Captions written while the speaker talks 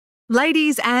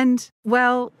Ladies and,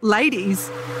 well,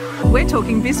 ladies. We're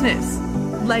talking business.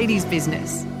 Ladies'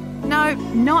 business. No,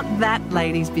 not that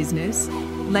ladies' business.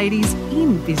 Ladies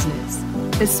in business.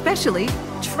 Especially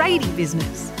tradie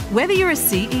business. Whether you're a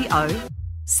CEO,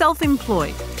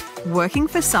 self-employed, working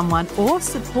for someone or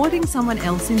supporting someone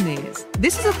else in theirs,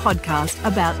 this is a podcast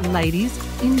about ladies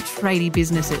in tradie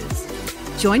businesses.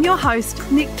 Join your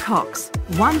host, Nick Cox,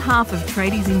 one half of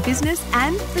Tradies in Business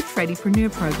and the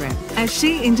Tradiepreneur program, as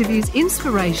she interviews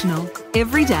inspirational,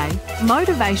 everyday,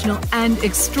 motivational and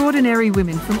extraordinary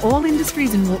women from all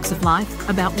industries and walks of life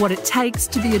about what it takes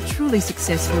to be a truly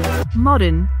successful,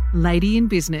 modern lady in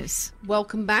business.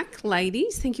 Welcome back,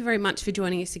 ladies. Thank you very much for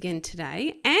joining us again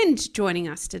today. And joining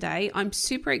us today, I'm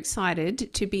super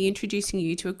excited to be introducing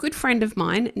you to a good friend of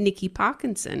mine, Nikki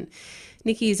Parkinson.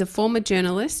 Nikki is a former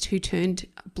journalist who turned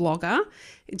blogger.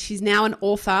 She's now an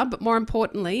author, but more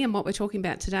importantly, and what we're talking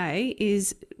about today,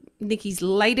 is Nikki's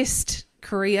latest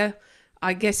career,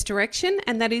 I guess, direction,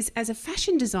 and that is as a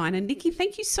fashion designer. Nikki,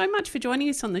 thank you so much for joining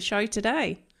us on the show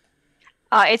today.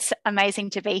 Oh, it's amazing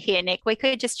to be here, Nick. We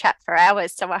could just chat for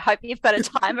hours, so I hope you've got a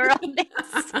timer on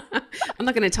this. I'm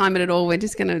not going to time it at all. We're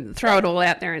just going to throw it all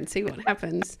out there and see what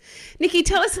happens. Nikki,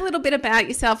 tell us a little bit about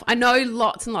yourself. I know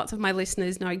lots and lots of my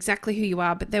listeners know exactly who you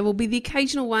are, but there will be the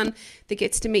occasional one that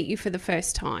gets to meet you for the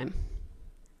first time.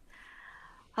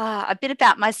 A bit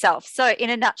about myself. So in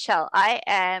a nutshell, I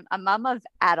am a mum of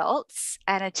adults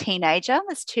and a teenager.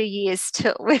 There's 2 years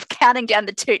till we're counting down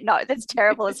the two. No, that's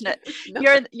terrible, isn't it? No.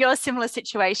 You're a similar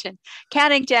situation.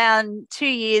 Counting down 2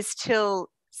 years till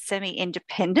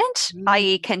semi-independent,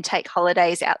 i.e. can take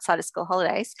holidays outside of school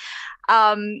holidays.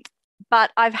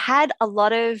 But I've had a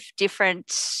lot of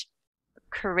different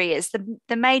careers.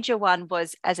 The major one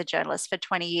was as a journalist for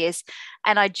 20 years,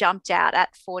 and I jumped out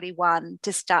at 41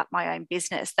 to start my own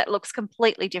business that looks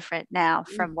completely different now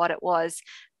from what it was.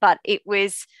 But it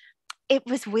was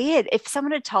weird. If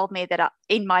someone had told me that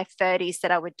in my 30s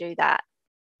that I would do that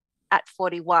at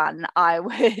 41, I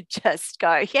would just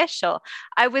go, yeah, sure.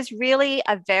 I was really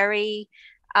a very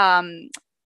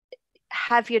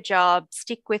have your job,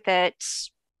 stick with it,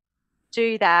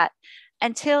 do that,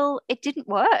 until it didn't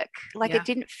work. It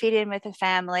didn't fit in with the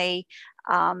family.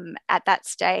 At that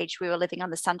stage, we were living on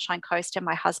the Sunshine Coast and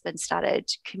my husband started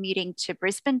commuting to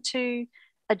Brisbane to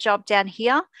a job down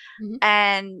here. Mm-hmm.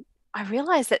 And I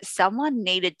realized that someone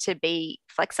needed to be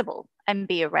flexible and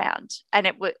be around.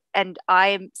 And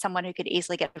I'm someone who could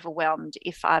easily get overwhelmed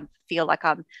if I feel like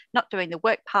I'm not doing the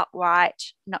work part right,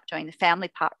 not doing the family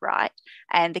part right.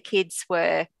 And the kids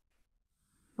were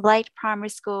late primary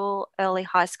school, early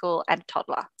high school, and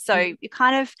toddler. So you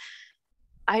kind of,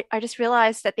 I just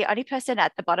realized that the only person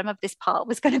at the bottom of this pile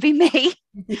was going to be me.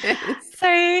 Yes.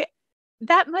 So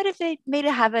that motivated me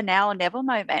to have a now or never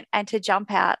moment and to jump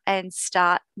out and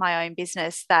start my own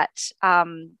business that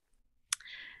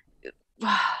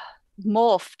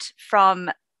morphed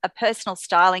from a personal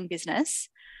styling business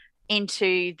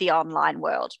into the online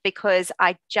world, because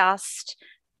I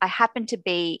happened to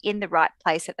be in the right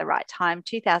place at the right time.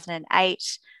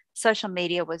 2008, social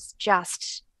media was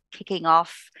just kicking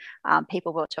off.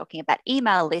 People were talking about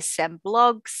email lists and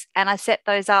blogs, and I set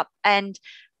those up. And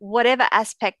whatever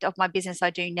aspect of my business I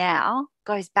do now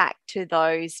goes back to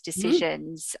those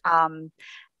decisions.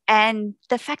 And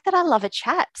the fact that I love a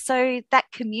chat. So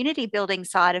that community building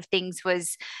side of things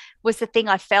was the thing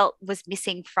I felt was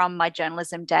missing from my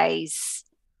journalism days.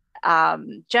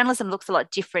 Journalism looks a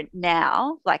lot different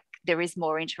now, like there is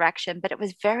more interaction, but it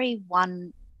was very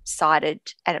one-sided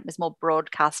and it was more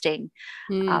broadcasting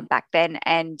back then.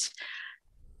 And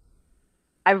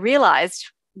I realized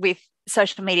with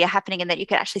social media happening and that you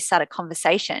could actually start a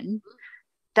conversation,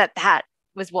 that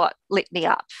was what lit me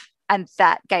up. And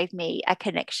that gave me a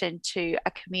connection to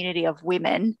a community of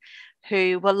women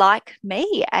who were like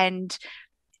me and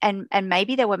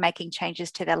maybe they were making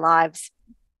changes to their lives,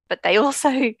 but they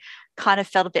also kind of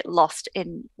felt a bit lost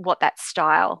in what that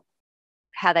style,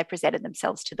 how they presented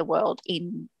themselves to the world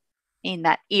in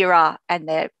that era and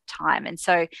their time. And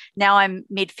so now I'm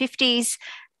mid-50s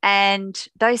and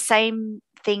those same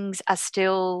things are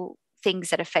still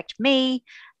things that affect me.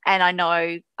 And I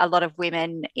know a lot of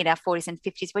women in our 40s and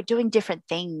 50s, we're doing different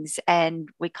things and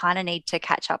we kind of need to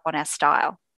catch up on our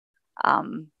style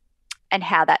and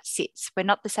how that sits. We're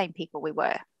not the same people we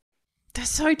were. That's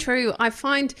so true. I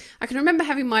can remember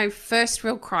having my first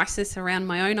real crisis around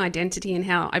my own identity and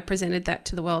how I presented that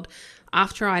to the world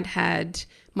after I'd had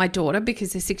my daughter,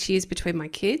 because there's 6 years between my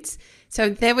kids. So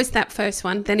there was that first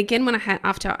one. Then again,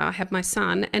 after I had my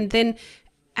son, and then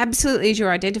absolutely, as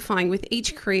you're identifying, with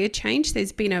each career change,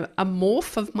 there's been a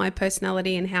morph of my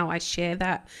personality and how I share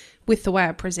that with the way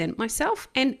I present myself.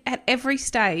 And at every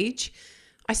stage,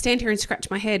 I stand here and scratch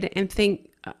my head and think,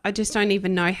 I just don't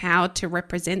even know how to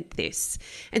represent this.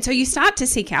 And so you start to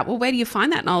seek out, well, where do you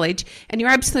find that knowledge? And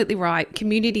you're absolutely right.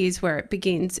 Community is where it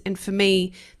begins. And for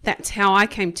me, that's how I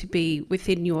came to be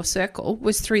within your circle,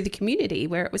 was through the community,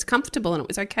 where it was comfortable and it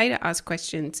was okay to ask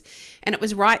questions. And it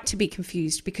was right to be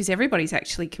confused, because everybody's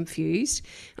actually confused.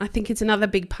 And I think it's another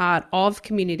big part of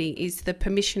community is the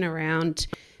permission around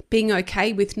being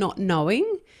okay with not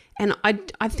knowing. And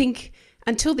I think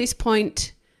until this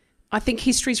point, I think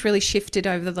history's really shifted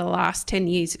over the last 10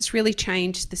 years. It's really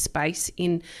changed the space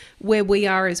in where we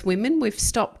are as women. We've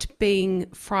stopped being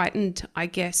frightened, I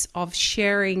guess, of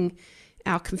sharing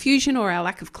our confusion or our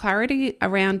lack of clarity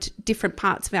around different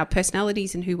parts of our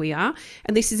personalities and who we are.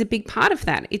 And this is a big part of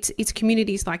that. It's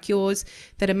communities like yours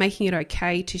that are making it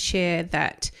okay to share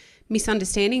that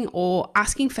misunderstanding or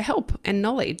asking for help and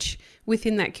knowledge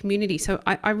within that community. So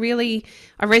I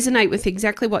resonate with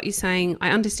exactly what you're saying.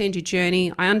 I understand your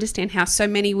journey. I understand how so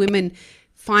many women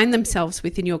find themselves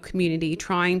within your community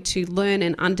trying to learn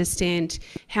and understand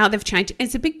how they've changed.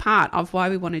 It's a big part of why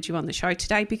we wanted you on the show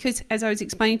today, because as I was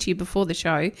explaining to you before the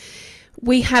show,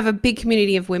 we have a big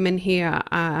community of women here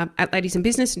at Ladies in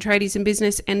Business and Tradies in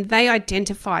Business, and they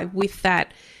identify with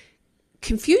that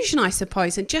confusion, I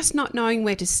suppose, and just not knowing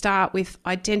where to start with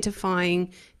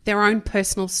identifying their own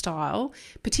personal style,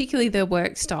 particularly their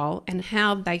work style, and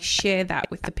how they share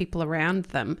that with the people around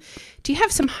them. Do you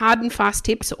have some hard and fast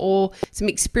tips or some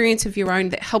experience of your own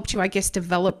that helped you, I guess,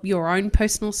 develop your own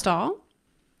personal style?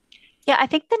 Yeah, I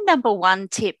think the number one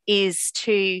tip is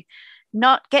to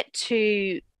not get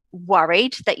too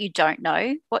worried that you don't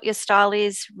know what your style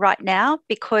is right now,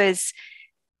 because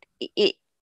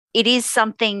it is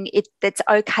something that's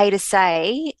okay to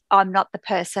say, I'm not the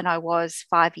person I was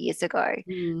 5 years ago.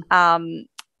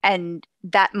 And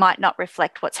that might not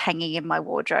reflect what's hanging in my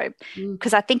wardrobe.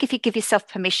 Because I think if you give yourself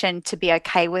permission to be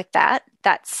okay with that,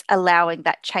 that's allowing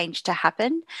that change to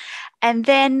happen. And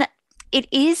then it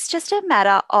is just a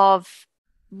matter of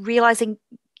realizing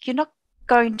you're not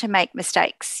going to make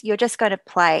mistakes. You're just going to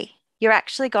play. You're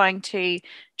actually going to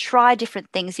try different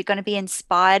things. You're going to be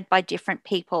inspired by different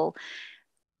people.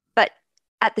 But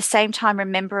at the same time,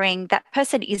 remembering that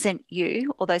person isn't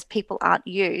you, or those people aren't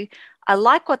you. I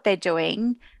like what they're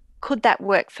doing. Could that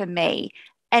work for me?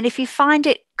 And if you find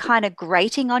it kind of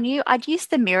grating on you, I'd use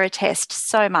the mirror test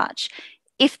so much.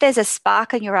 If there's a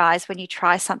spark in your eyes when you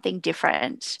try something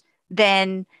different,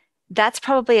 then that's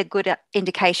probably a good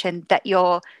indication that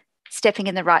you're stepping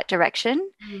in the right direction.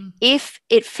 If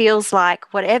it feels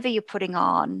like whatever you're putting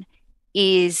on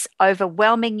is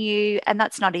overwhelming you, and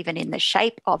that's not even in the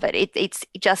shape of it,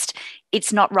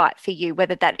 it's not right for you,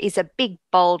 whether that is a big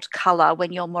bold color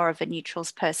when you're more of a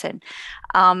neutrals person.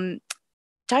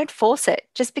 Don't force it.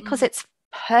 Just because it's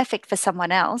perfect for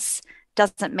someone else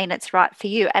doesn't mean it's right for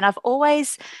you. And I've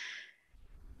always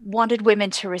wanted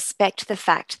women to respect the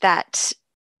fact that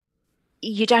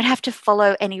you don't have to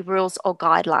follow any rules or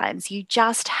guidelines. You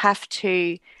just have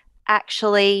to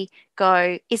actually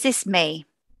go, is this me?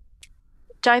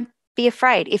 Don't be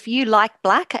afraid. If you like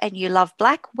black and you love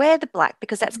black, wear the black,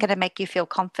 because that's going to make you feel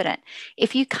confident.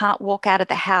 If you can't walk out of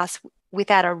the house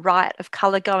without a riot of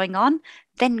color going on,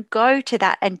 then go to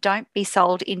that and don't be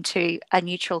sold into a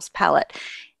neutrals palette.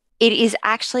 It is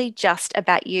actually just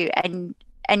about you, and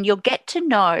you'll get to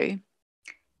know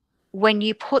when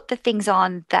you put the things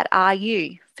on that are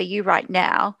you for you right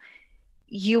now,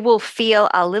 you will feel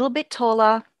a little bit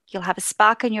taller, you'll have a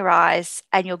spark in your eyes,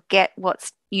 and you'll get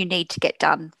what you need to get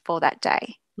done for that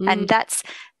day. And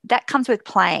that comes with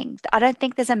playing. I don't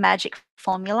think there's a magic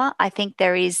formula. I think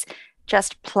there is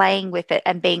just playing with it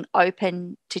and being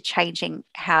open to changing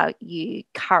how you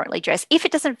currently dress. If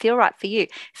it doesn't feel right for you,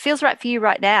 feels right for you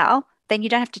right now, then you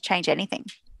don't have to change anything.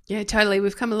 Yeah, totally.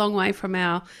 We've come a long way from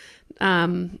our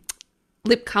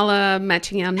lip colour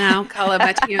matching our nail colour,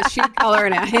 matching our shoe colour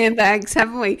and our handbags,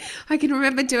 haven't we? I can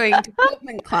remember doing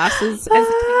deportment classes as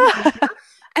a teenager.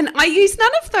 And I use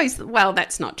none of those. Well,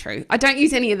 that's not true. I don't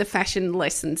use any of the fashion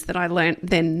lessons that I learned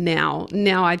then now.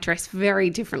 Now I dress very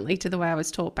differently to the way I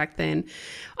was taught back then.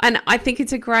 And I think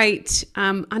it's a great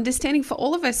understanding for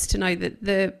all of us to know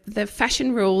that the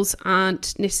fashion rules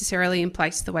aren't necessarily in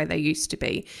place the way they used to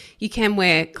be. You can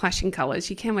wear clashing colours.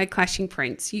 You can wear clashing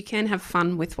prints. You can have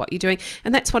fun with what you're doing.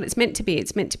 And that's what it's meant to be.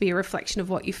 It's meant to be a reflection of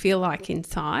what you feel like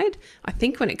inside, I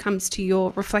think, when it comes to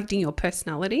your reflecting your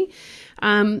personality.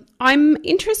 I'm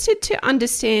interested to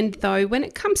understand, though, when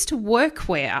it comes to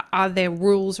workwear, are there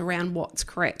rules around what's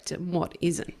correct and what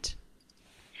isn't?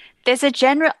 There's a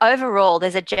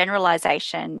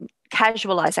generalization,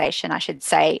 casualization, I should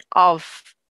say,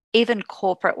 of even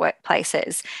corporate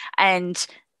workplaces. And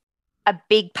a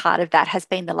big part of that has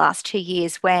been the last 2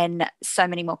 years when so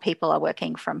many more people are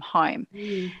working from home.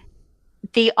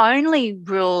 The only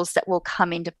rules that will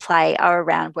come into play are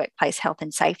around workplace health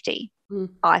and safety,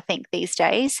 I think, these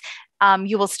days.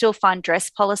 You will still find dress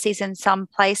policies in some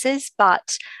places,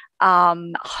 but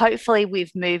hopefully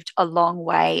we've moved a long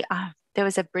way. There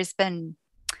was a Brisbane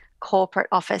corporate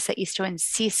office that used to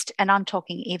insist, and I'm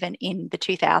talking even in the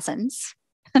 2000s,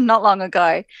 not long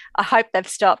ago, I hope they've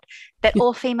stopped, that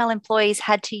all female employees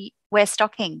had to wear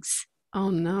stockings. Oh,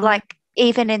 no. Like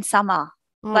even in summer.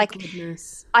 Oh, like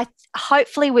goodness.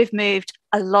 Hopefully we've moved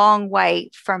a long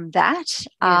way from that. Yes.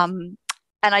 And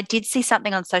I did see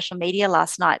something on social media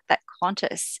last night that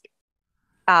Qantas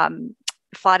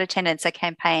flight attendants are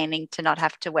campaigning to not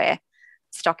have to wear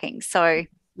stockings. So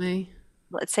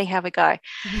let's see how we go.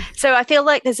 So I feel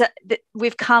like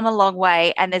we've come a long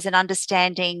way, and there's an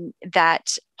understanding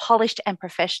that polished and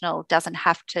professional doesn't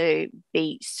have to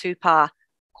be super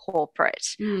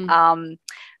corporate.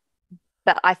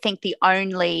 But I think the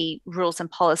only rules and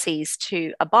policies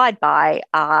to abide by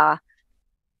are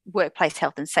workplace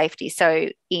health and safety. So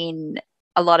in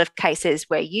a lot of cases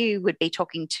where you would be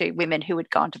talking to women who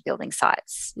would go onto building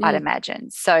sites, I'd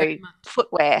imagine. So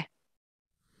footwear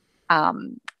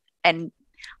and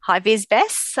high-vis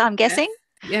vests, I'm guessing.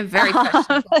 Yeah, very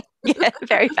fashionable. Yeah,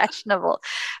 very fashionable.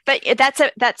 But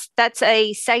that's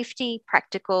a safety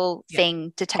practical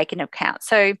thing to take into account.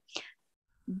 So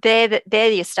they're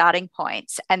your starting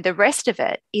points, and the rest of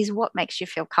it is what makes you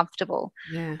feel comfortable.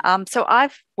 So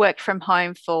I've worked from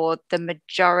home for the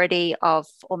majority of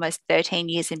almost 13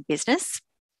 years in business.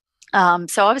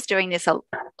 So I was doing this a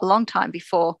long time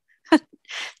before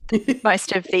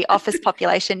most of the office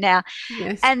population now.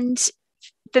 And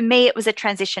for me, it was a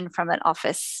transition from an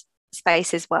office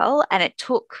space as well, and it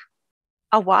took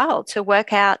a while to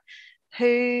work out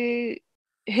who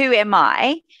am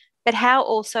I, but how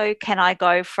also can I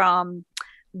go from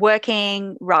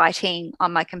working, writing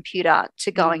on my computer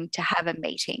to going to have a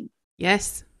meeting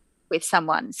with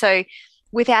someone. So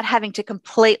without having to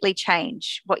completely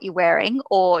change what you're wearing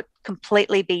or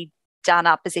completely be done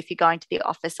up as if you're going to the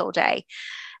office all day.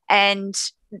 And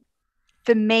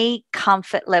for me,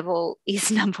 comfort level is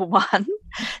number one.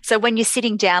 So when you're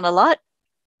sitting down a lot,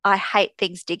 I hate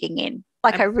things digging in.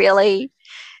 Like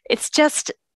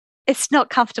it's not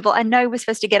comfortable. I know we're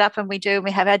supposed to get up, and we do, and we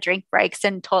have our drink breaks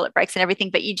and toilet breaks and everything,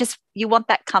 but you want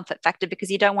that comfort factor because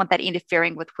you don't want that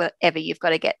interfering with whatever you've got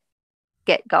to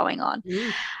get going on.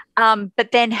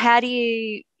 But then how do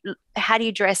you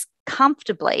dress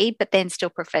comfortably but then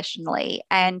still professionally?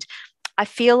 And I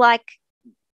feel like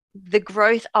the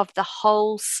growth of the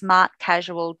whole smart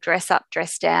casual dress up,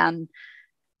 dress down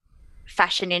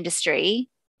fashion industry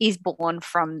is born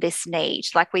from this need.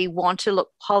 Like, we want to look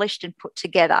polished and put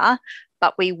together,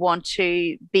 but we want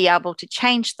to be able to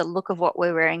change the look of what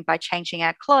we're wearing by changing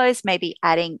our clothes, maybe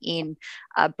adding in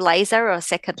a blazer or a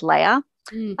second layer.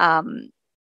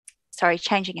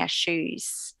 Changing our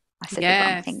shoes. I said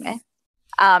the wrong thing there.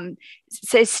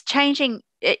 So it's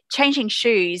changing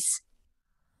shoes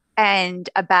and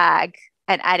a bag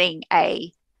and adding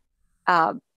a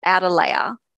outer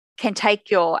layer can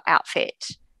take your outfit,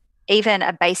 even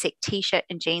a basic t-shirt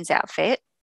and jeans outfit,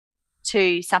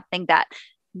 to something that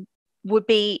would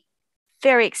be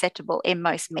very acceptable in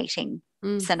most meeting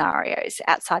scenarios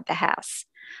outside the house.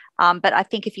 But I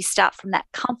think if you start from that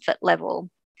comfort level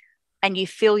and you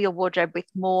fill your wardrobe with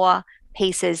more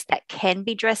pieces that can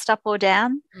be dressed up or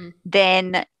down,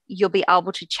 then you'll be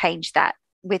able to change that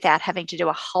without having to do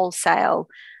a wholesale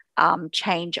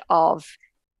change of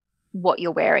what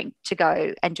you're wearing to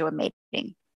go and do a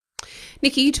meeting.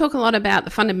 Nikki, you talk a lot about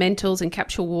the fundamentals and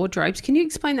capsule wardrobes. Can you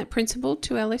explain that principle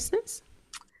to our listeners?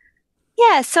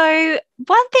 Yeah, so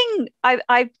one thing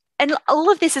and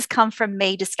all of this has come from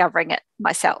me discovering it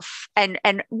myself and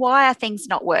why are things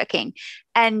not working.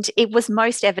 And it was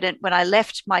most evident when I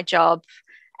left my job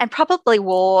and probably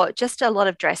wore just a lot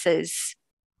of dresses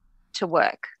to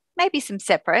work, maybe some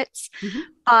separates,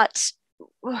 but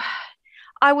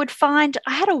I would find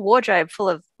I had a wardrobe full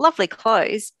of lovely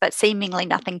clothes, but seemingly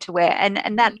nothing to wear. And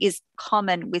that is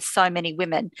common with so many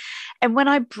women. And when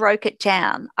I broke it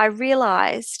down, I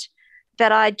realized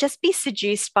that I'd just be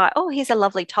seduced by, oh, here's a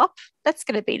lovely top. That's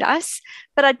going to be nice.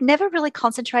 But I'd never really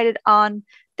concentrated on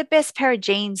the best pair of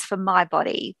jeans for my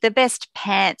body, the best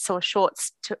pants or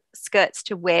skirts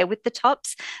to wear with the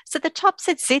tops. So the tops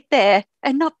would sit there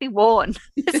and not be worn,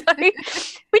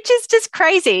 which is just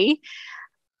crazy.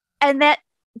 And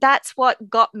that's what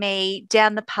got me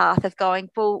down the path of going,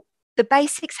 well, the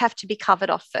basics have to be covered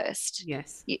off first.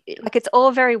 Yes. Like, it's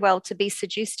all very well to be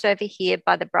seduced over here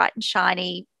by the bright and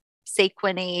shiny,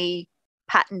 sequiny,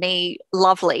 patterny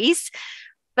lovelies.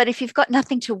 But if you've got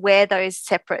nothing to wear those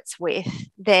separates with,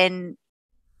 then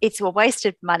it's a waste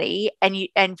of money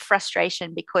and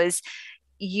frustration, because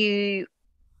you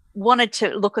wanted to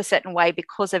look a certain way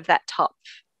because of that top.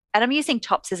 And I'm using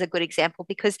tops as a good example,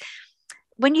 because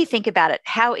when you think about it,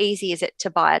 how easy is it to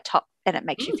buy a top and it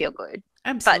makes you feel good?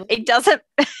 Absolutely.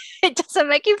 But it doesn't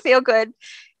make you feel good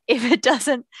if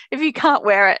you can't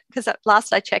wear it, because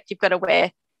last I checked, you've got to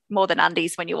wear more than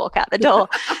undies when you walk out the door.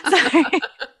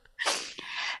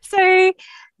 So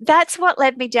that's what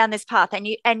led me down this path.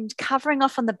 And covering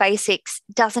off on the basics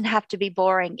doesn't have to be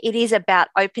boring. It is about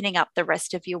opening up the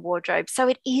rest of your wardrobe. So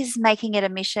it is making it a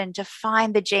mission to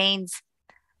find the jeans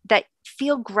that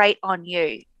feel great on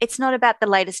you. It's not about the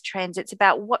latest trends. It's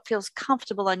about what feels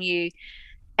comfortable on you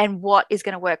and what is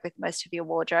going to work with most of your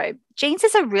wardrobe. Jeans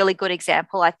is a really good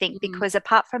example, I think, because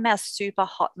apart from our super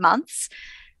hot months,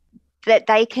 that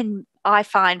I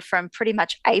find from pretty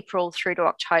much April through to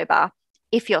October,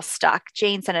 if you're stuck,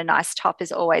 jeans and a nice top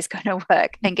is always going to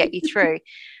work and get you through.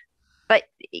 But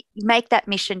make that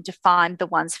mission to find the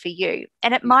ones for you.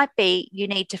 And it might be you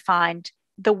need to find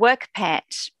the work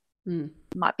pant. It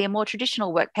might be a more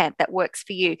traditional work pant that works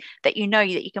for you, that you know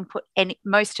that you can put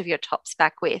most of your tops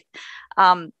back with.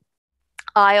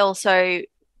 I also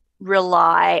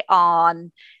rely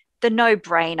on the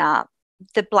no-brainer,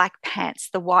 the black pants,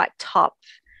 the white top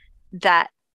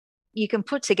that you can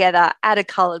put together, add a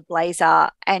coloured blazer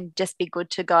and just be good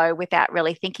to go without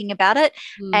really thinking about it.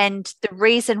 And the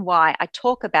reason why I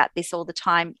talk about this all the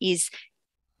time is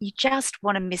you just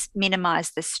want to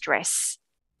minimize the stress,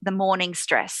 the morning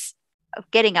stress of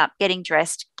getting up, getting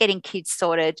dressed, getting kids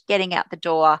sorted, getting out the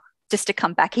door just to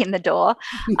come back in the door.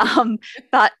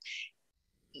 But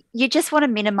you just want to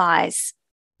minimize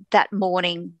that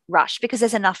morning rush because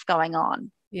there's enough going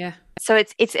on. Yeah. So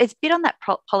it's a bit on that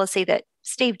policy that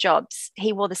Steve Jobs,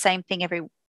 he wore the same thing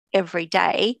every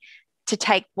day to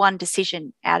take one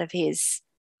decision out of his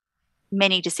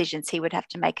many decisions he would have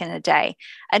to make in a day.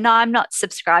 And now I'm not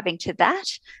subscribing to that,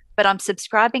 but I'm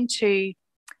subscribing to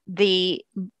the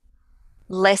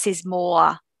less is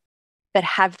more, but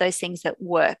have those things that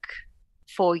work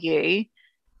for you,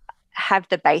 have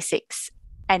the basics,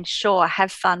 and sure,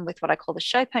 have fun with what I call the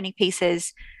show pony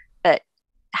pieces, but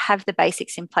have the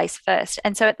basics in place first.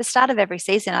 And so at the start of every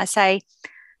season, I say,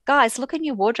 guys, look in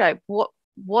your wardrobe.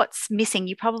 What's missing?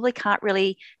 You probably can't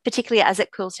really, particularly as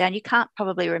it cools down, you can't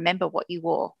probably remember what you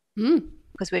wore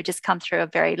because we've just come through a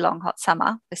very long, hot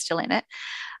summer. We're still in it.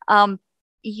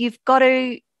 You've got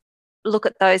to look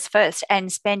at those first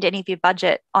and spend any of your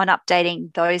budget on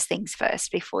updating those things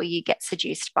first before you get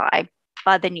seduced by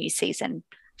the new season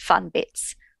fun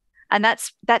bits. And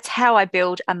that's how I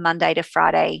build a Monday to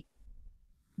Friday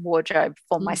wardrobe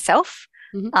for myself.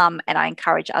 And I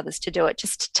encourage others to do it,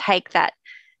 just to take that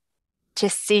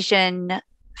decision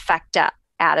factor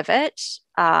out of it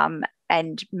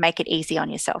and make it easy on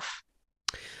yourself.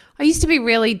 I used to be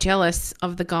really jealous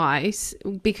of the guys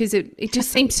because it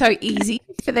just seemed so easy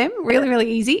for them, really,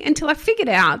 really easy, until I figured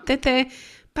out that they're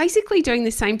basically doing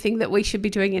the same thing that we should be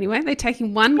doing anyway. They're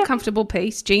taking one comfortable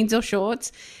piece, jeans or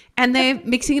shorts, and they're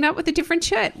mixing it up with a different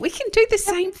shirt. We can do the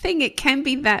same thing. It can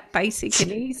be that basic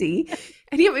and easy.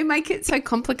 And yet we make it so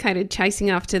complicated chasing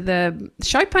after the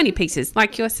show pony pieces,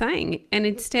 like you're saying, and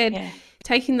instead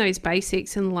taking those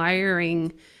basics and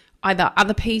layering either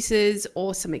other pieces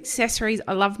or some accessories.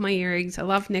 I love my earrings. I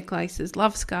love necklaces,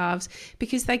 love scarves,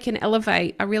 because they can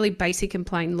elevate a really basic and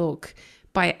plain look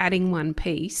by adding one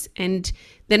piece. And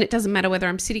then it doesn't matter whether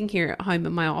I'm sitting here at home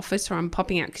in my office or I'm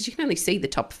popping out, because you can only see the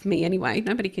top of me anyway.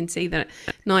 Nobody can see that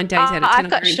 9 days out of 10.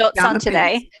 I've got shorts on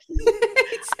today.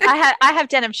 I have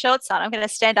denim shorts on. I'm going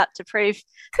to stand up to prove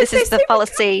this is the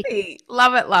policy. Comfy.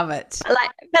 Love it, love it.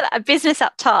 Like a business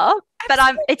up top, but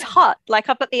it's hot. Like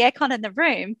I've got the aircon in the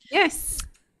room. Yes.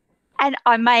 And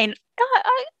I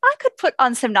could put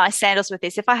on some nice sandals with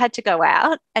this if I had to go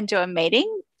out and do a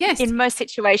meeting. Yes. In most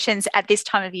situations at this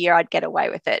time of year, I'd get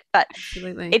away with it. But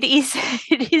absolutely, it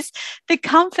is the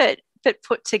comfort but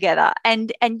put together.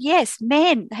 And yes,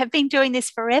 men have been doing this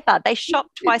forever. They shop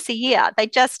twice a year. They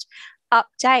just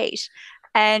update.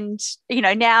 And,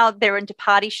 now they're into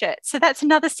party shirts. So that's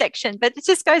another section. But it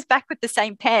just goes back with the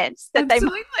same pants that they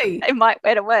might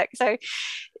wear to work. So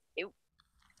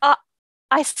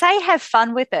I say have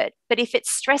fun with it. But if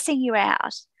it's stressing you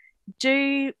out,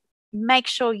 do make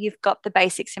sure you've got the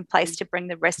basics in place to bring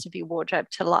the rest of your wardrobe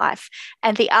to life.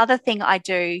 And the other thing I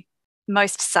do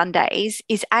most Sundays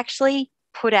is actually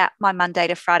put out my Monday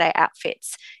to Friday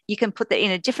outfits. You can put that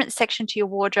in a different section to your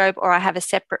wardrobe, or I have a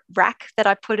separate rack that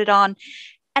I put it on.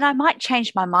 And I might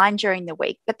change my mind during the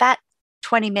week, but that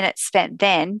 20 minutes spent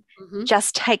then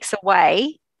just takes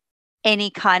away any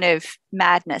kind of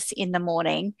madness in the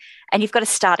morning. And you've got a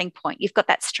starting point. You've got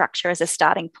that structure as a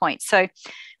starting point. So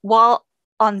while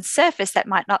on surface that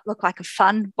might not look like a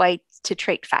fun way to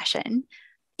treat fashion,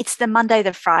 it's the Monday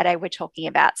to Friday we're talking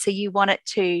about. So you want it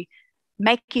to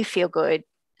make you feel good,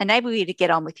 enable you to get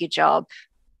on with your job.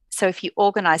 So if you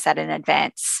organize that in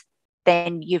advance,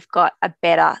 then you've got a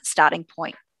better starting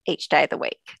point each day of the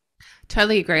week.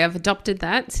 Totally agree. I've adopted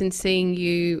that since seeing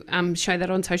you show that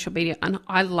on social media, and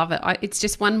I love it. It's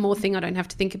just one more thing I don't have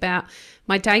to think about.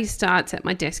 My day starts at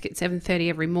my desk at 7:30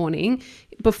 every morning.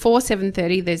 Before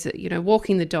 7:30, there's,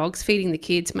 walking the dogs, feeding the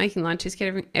kids, making lunches,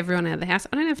 getting everyone out of the house.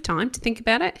 I don't have time to think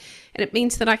about it, and it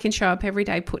means that I can show up every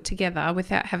day put together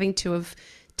without having to have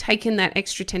taken that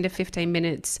extra 10 to 15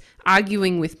 minutes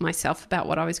arguing with myself about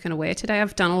what I was going to wear today.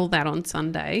 I've done all that on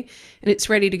Sunday, and it's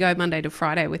ready to go Monday to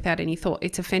Friday without any thought.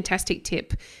 It's a fantastic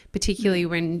tip, particularly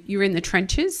when you're in the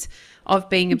trenches of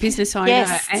being a business owner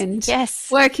and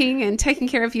working and taking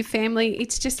care of your family.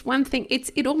 It's just one thing.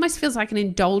 It almost feels like an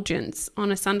indulgence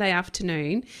on a Sunday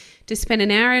afternoon to spend an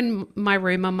hour in my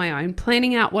room on my own,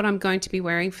 planning out what I'm going to be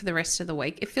wearing for the rest of the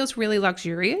week. It feels really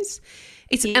luxurious.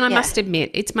 And I must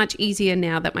admit, it's much easier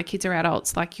now that my kids are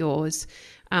adults like yours.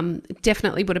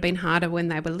 Definitely would have been harder when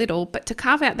they were little, but to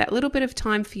carve out that little bit of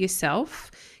time for yourself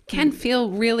can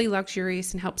feel really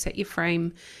luxurious and help set your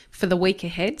frame for the week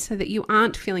ahead so that you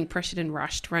aren't feeling pressured and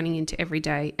rushed running into every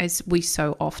day as we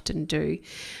so often do.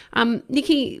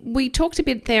 Nikki, we talked a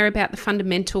bit there about the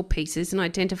fundamental pieces and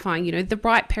identifying, the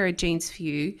right pair of jeans for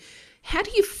you. How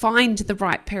do you find the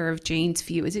right pair of jeans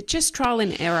for you? Is it just trial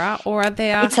and error, or are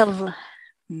there...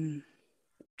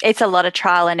 It's a lot of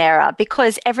trial and error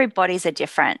because everybody's are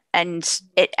different, and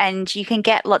you can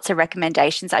get lots of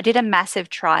recommendations. I did a massive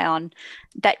try on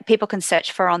that people can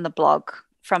search for on the blog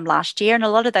from last year, and a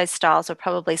lot of those styles are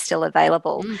probably still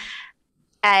available.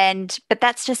 But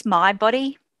that's just my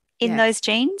body in those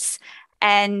jeans.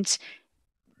 And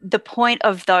the point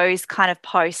of those kind of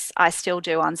posts I still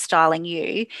do on Styling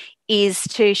You is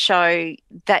to show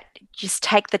that just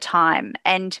take the time.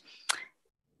 And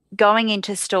going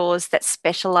into stores that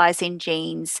specialize in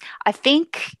jeans, I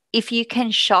think if you can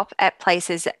shop at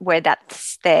places where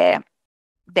that's their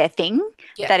thing,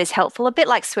 that is helpful. A bit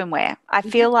like swimwear. I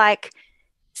feel like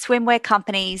swimwear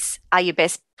companies are your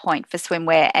best point for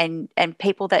swimwear, and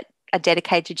people that are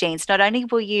dedicated to jeans. Not only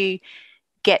will you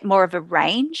get more of a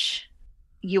range,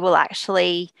 you will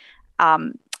actually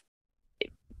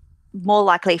more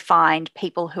likely find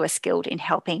people who are skilled in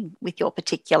helping with your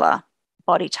particular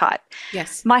body type.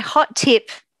 Yes. My hot tip,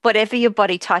 whatever your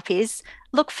body type is,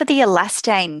 look for the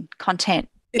elastane content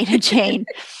in a jean.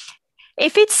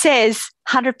 If it says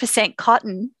 100%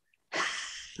 cotton,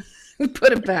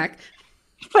 put it back.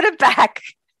 Put it back.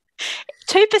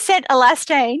 2%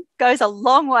 elastane goes a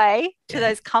long way to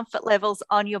those comfort levels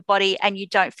on your body, and you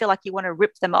don't feel like you want to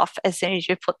rip them off as soon as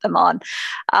you put them on.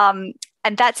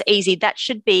 And that's easy. That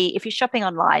should be, if you're shopping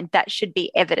online, that should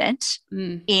be evident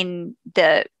in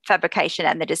the fabrication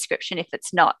and the description. If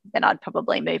it's not, then I'd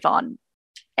probably move on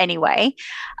anyway.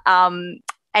 And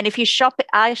if you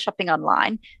are shopping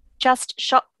online, just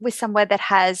shop with somewhere that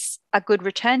has a good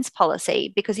returns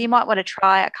policy, because you might want to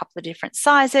try a couple of different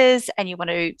sizes and you want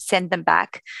to send them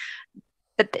back,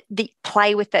 but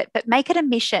play with it, but make it a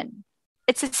mission.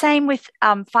 It's the same with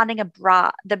finding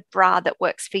the bra that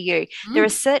works for you. There are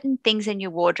certain things in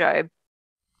your wardrobe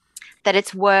that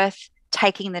it's worth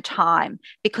taking the time,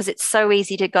 because it's so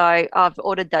easy to go, I've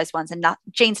ordered those ones and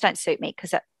jeans don't suit me because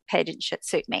that pair didn't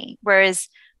suit me. Whereas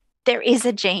there is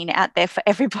a jean out there for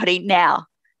everybody now.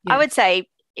 Yeah. I would say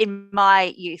in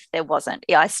my youth there wasn't.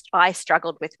 I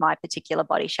struggled with my particular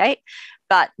body shape,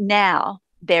 but now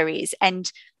there is.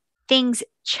 And things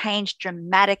changed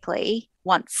dramatically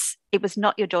once it was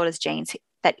not your daughter's jeans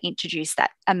that introduced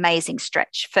that amazing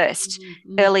stretch first.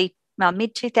 Early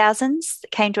mid-2000s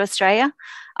came to Australia.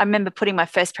 I remember putting my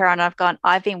first pair on and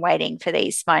I've been waiting for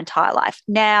these my entire life.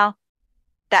 Now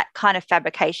that kind of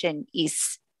fabrication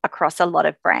is across a lot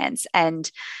of brands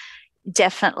and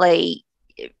definitely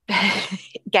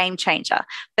game changer.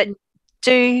 But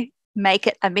do make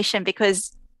it a mission,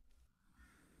 because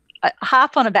I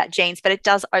harp on about jeans, but it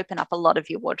does open up a lot of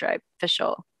your wardrobe for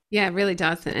sure. Yeah, it really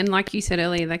does. And like you said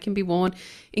earlier, they can be worn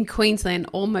in Queensland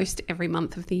almost every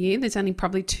month of the year. There's only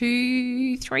probably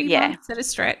 2-3 months at a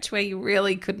stretch where you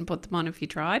really couldn't put them on if you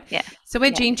tried. Yeah. So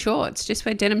wear jean shorts, just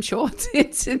wear denim shorts.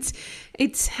 It's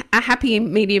It's a happy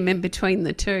medium in between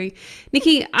the two.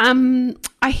 Nikki,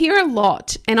 I hear a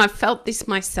lot, and I've felt this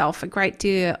myself, a great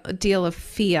deal of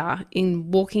fear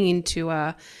in walking into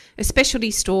a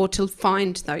specialty store to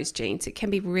find those jeans. It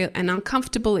can be an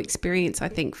uncomfortable experience, I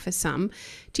think, for some.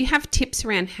 Do you have tips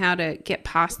around how to get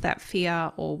past that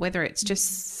fear, or whether it's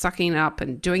just sucking it up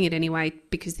and doing it anyway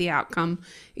because the outcome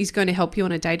is going to help you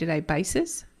on a day-to-day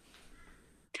basis?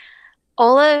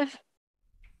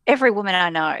 Every woman I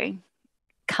know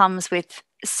comes with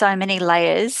so many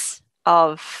layers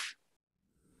of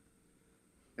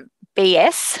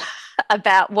BS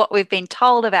about what we've been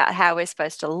told about how we're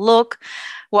supposed to look,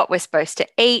 what we're supposed to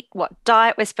eat, what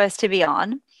diet we're supposed to be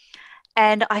on.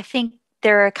 And I think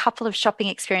there are a couple of shopping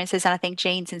experiences, and I think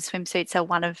jeans and swimsuits are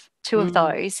one of two of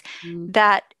those,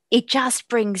 that it just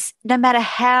brings, no matter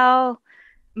how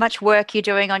much work you're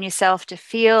doing on yourself to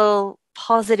feel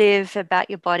positive about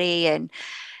your body, and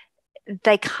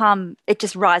it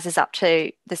just rises up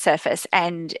to the surface,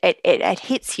 and it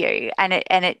hits you, and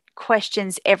it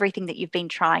questions everything that you've been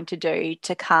trying to do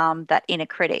to calm that inner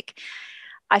critic.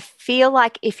 I feel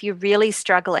like if you're really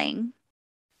struggling,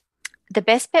 the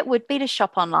best bet would be to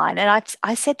shop online. And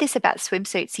I said this about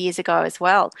swimsuits years ago as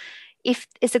well. If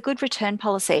it's a good return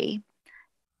policy,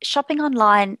 shopping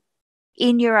online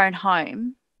in your own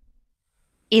home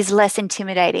is less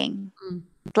intimidating.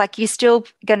 Like, you're still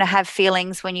going to have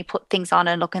feelings when you put things on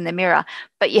and look in the mirror,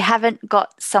 but you haven't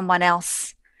got someone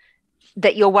else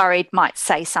that you're worried might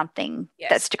say something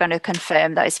that's going to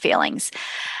confirm those feelings.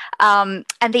 And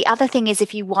the other thing is,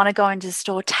 if you want to go into the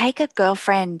store, take a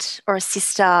girlfriend or a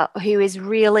sister who is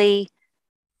really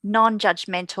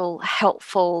non-judgmental,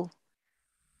 helpful,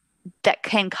 that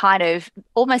can kind of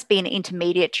almost be an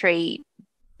intermediary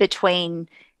between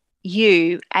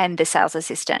you and the sales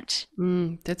assistant.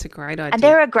 That's a great idea. And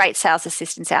there are great sales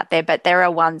assistants out there, but there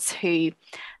are ones who,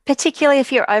 particularly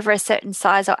if you're over a certain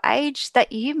size or age,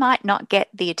 that you might not get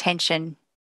the attention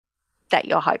that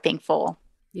you're hoping for.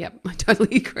 Yep, I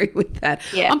totally agree with that.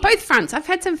 Yeah. On both fronts. I've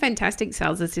had some fantastic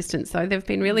sales assistants, though. They've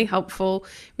been really helpful,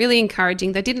 really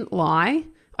encouraging. They didn't lie.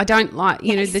 I don't like,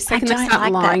 the second they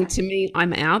start lying to me,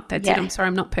 I'm out. That's it. I'm sorry,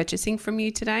 I'm not purchasing from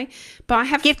you today. But I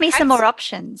have... Give me some more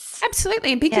options.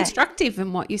 Absolutely. And be constructive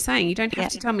in what you're saying. You don't have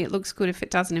to tell me it looks good if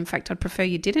it doesn't. In fact, I'd prefer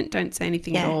you didn't. Don't say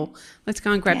anything at all. Let's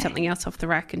go and grab something else off the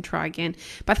rack and try again.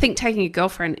 But I think taking a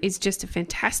girlfriend is just a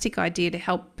fantastic idea to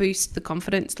help boost the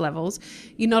confidence levels.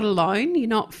 You're not alone. You're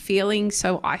not feeling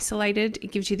so isolated.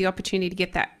 It gives you the opportunity to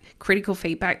get that critical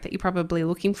feedback that you're probably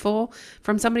looking for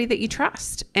from somebody that you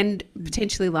trust and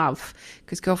potentially love,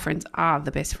 because girlfriends are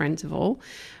the best friends of all.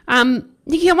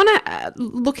 Nikki, I want to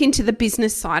look into the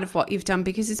business side of what you've done,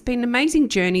 because it's been an amazing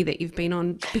journey that you've been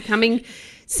on, becoming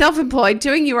self-employed,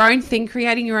 doing your own thing,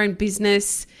 creating your own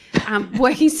business,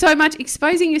 working so much,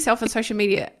 exposing yourself on social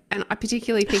media. And I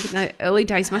particularly think in the early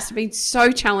days must have been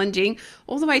so challenging,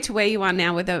 all the way to where you are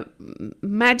now with a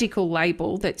magical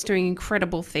label that's doing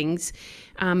incredible things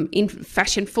in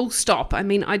fashion, full stop. I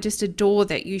mean, I just adore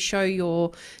that you show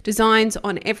your designs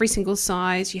on every single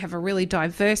size. You have a really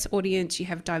diverse audience. You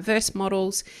have diverse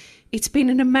models. It's been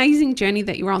an amazing journey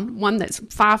that you're on, one that's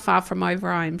far, far from over,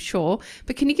 I'm sure.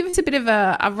 But can you give us a bit of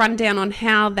a rundown on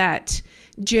how that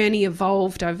journey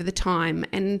evolved over the time,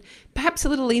 and perhaps a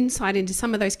little insight into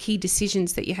some of those key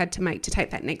decisions that you had to make to take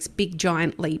that next big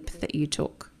giant leap that you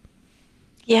took?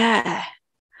 Yeah.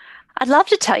 I'd love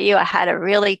to tell you I had a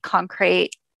really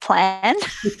concrete plan.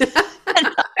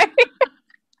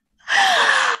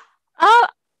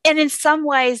 And in some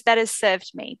ways that has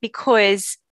served me,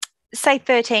 because say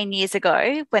 13 years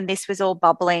ago, when this was all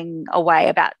bubbling away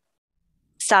about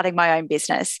starting my own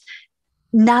business,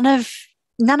 none of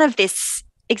this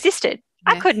existed.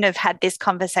 Yes. I couldn't have had this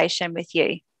conversation with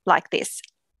you like this.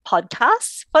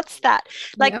 Podcasts? What's that?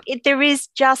 Like,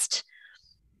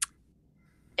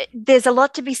 there's a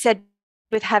lot to be said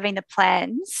with having the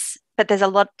plans, but there's a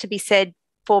lot to be said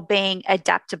for being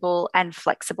adaptable and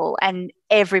flexible. And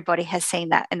everybody has seen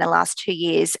that in the last 2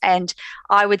 years. And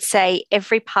I would say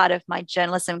every part of my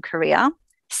journalism career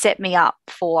set me up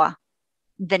for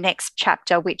the next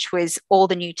chapter, which was all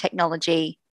the new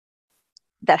technology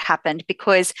that happened.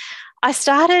 Because I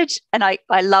started, and I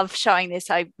love showing this,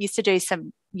 I used to do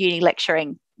some uni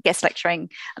lecturing, guest lecturing,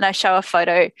 and I show a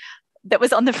photo that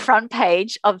was on the front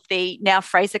page of the now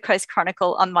Fraser Coast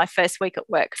Chronicle on my first week at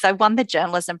work, because I won the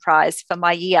journalism prize for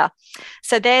my year.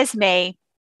 So there's me,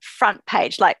 front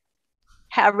page, like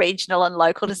how regional and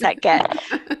local does that get?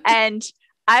 And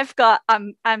I'm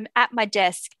at my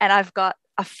desk and I've got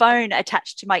a phone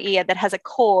attached to my ear that has a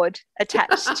cord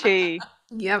attached to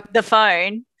the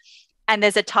phone, and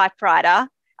there's a typewriter.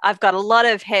 I've got a lot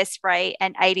of hairspray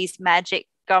and 80s magic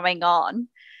going on.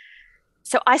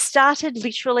 So I started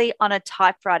literally on a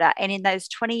typewriter. And in those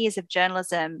 20 years of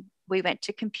journalism, we went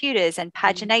to computers and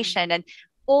pagination, and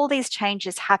all these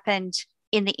changes happened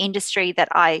in the industry that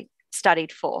I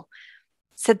studied for.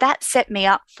 So that set me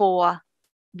up for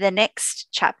the next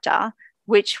chapter,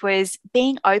 which was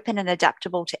being open and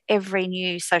adaptable to every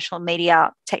new social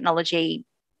media technology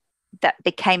that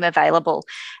became available.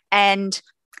 And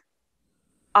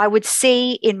I would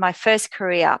see in my first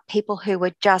career people who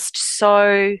were just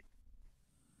so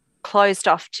closed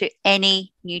off to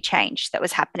any new change that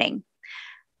was happening.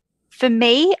 For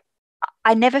me,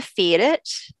 I never feared it.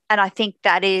 And I think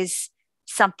that is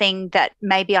something that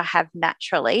maybe I have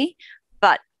naturally,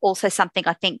 but also something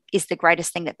I think is the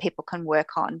greatest thing that people can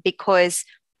work on, because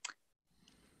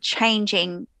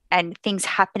changing and things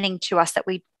happening to us that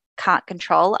we can't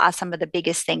control are some of the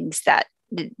biggest things that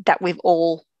we've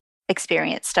all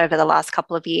experienced over the last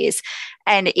couple of years.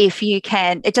 And if you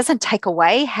can, it doesn't take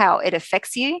away how it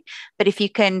affects you, but if you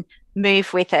can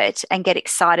move with it and get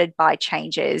excited by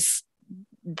changes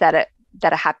that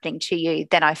are happening to you,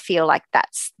 then I feel like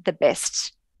that's the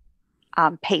best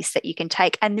piece that you can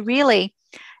take. And really,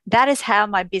 that is how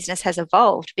my business has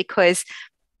evolved, because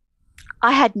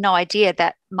I had no idea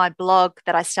that my blog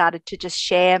that I started to just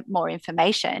share more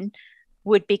information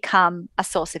would become a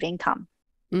source of income.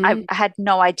 I had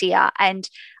no idea. And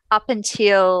up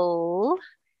until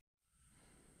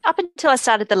I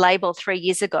started the label 3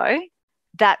 years ago,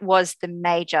 that was the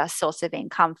major source of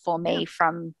income for me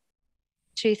from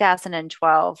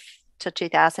 2012 to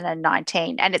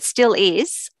 2019. And it still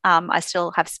is. I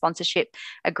still have sponsorship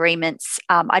agreements.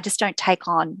 I just don't take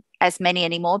on as many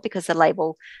anymore because the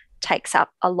label takes up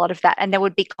a lot of that. And there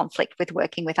would be conflict with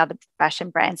working with other fashion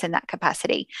brands in that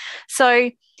capacity.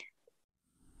 So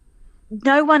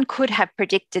no one could have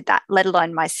predicted that, let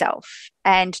alone myself.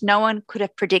 And no one could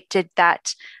have predicted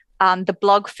that the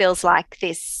blog feels like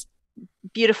this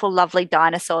beautiful, lovely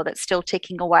dinosaur that's still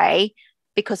ticking away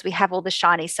because we have all the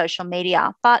shiny social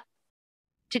media. But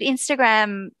did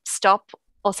Instagram stop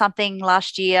or something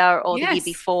last year or the year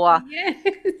before? Yes.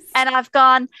 And I've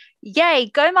gone,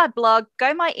 yay, go my blog,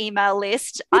 go my email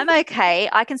list. I'm okay.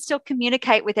 I can still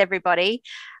communicate with everybody.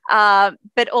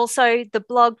 But also the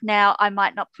blog now, I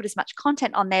might not put as much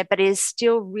content on there, but it is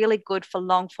still really good for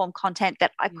long form content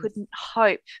that I couldn't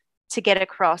hope to get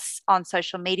across on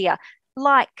social media,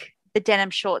 like the denim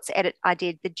shorts edit I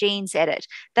did, the jeans edit.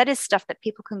 That is stuff that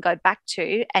people can go back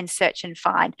to and search and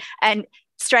find. And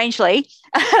strangely,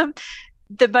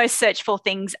 the most searched for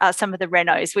things are some of the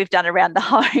renos we've done around the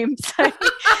home. So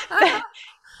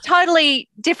totally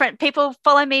different. People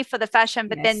follow me for the fashion,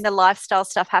 but then the lifestyle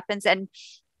stuff happens. And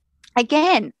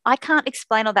again, I can't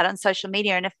explain all that on social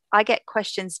media. And if I get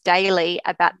questions daily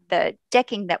about the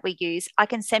decking that we use, I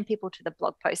can send people to the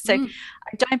blog post. So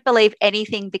I don't believe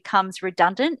anything becomes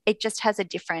redundant. It just has a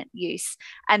different use.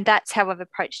 And that's how I've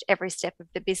approached every step of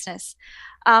the business.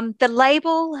 The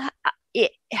label,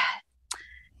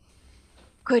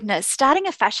 goodness, starting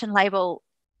a fashion label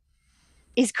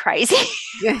is crazy.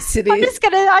 Yes, it is. I'm just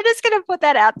gonna put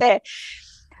that out there.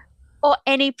 Or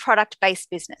any product-based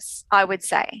business, I would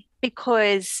say,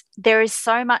 because there is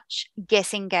so much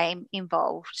guessing game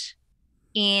involved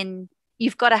in,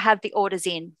 you've got to have the orders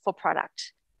in for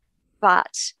product,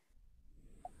 but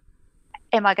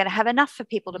am I going to have enough for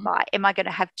people to buy? Am I going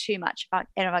to have too much? And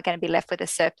am I going to be left with a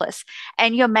surplus?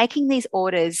 And you're making these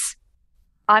orders,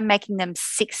 I'm making them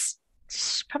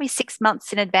probably 6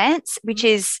 months in advance, which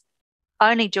is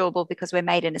only doable because we're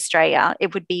made in Australia.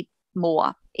 It would be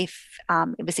more if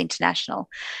it was international.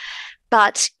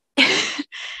 But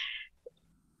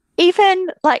even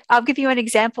like, I'll give you an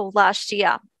example last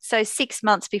year. So 6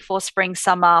 months before spring,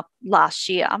 summer last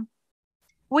year,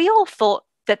 we all thought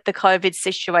that the COVID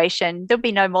situation, there'll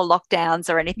be no more lockdowns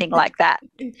or anything like that.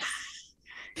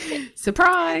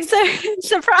 Surprise. So,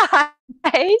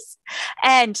 surprise.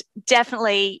 And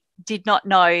definitely did not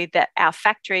know that our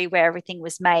factory where everything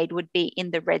was made would be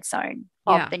in the red zone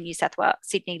of the New South Wales,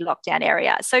 Sydney lockdown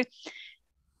area. So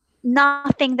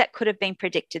nothing that could have been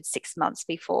predicted 6 months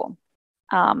before.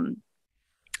 And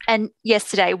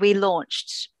yesterday we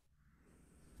launched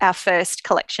our first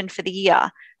collection for the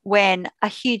year when a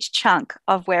huge chunk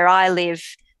of where I live,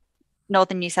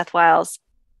 northern New South Wales,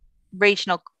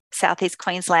 regional southeast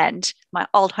Queensland, my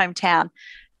old hometown,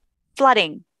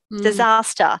 flooding,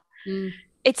 disaster.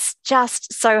 It's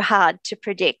just so hard to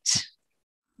predict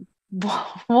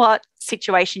what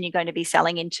situation you're going to be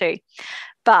selling into.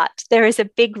 But there is a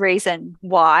big reason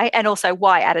why, and also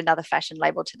why add another fashion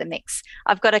label to the mix.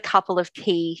 I've got a couple of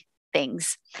key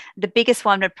things. The biggest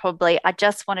one would probably, I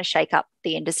just want to shake up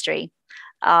the industry.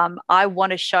 I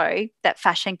want to show that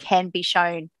fashion can be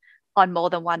shown on more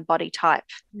than one body type.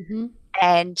 Mm-hmm.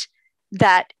 And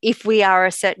that if we are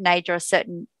a certain age or a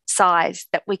certain size,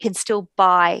 that we can still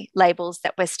buy labels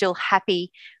that we're still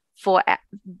happy for,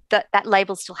 that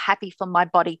label's still happy for my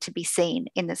body to be seen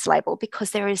in this label,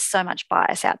 because there is so much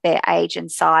bias out there, age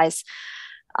and size.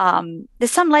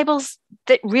 There's some labels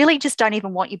that really just don't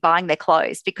even want you buying their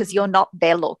clothes because you're not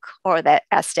their look or their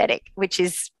aesthetic, which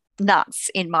is nuts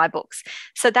in my books.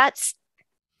 So that's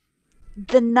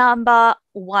the number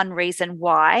one reason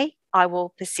why I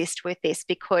will persist with this,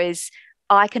 because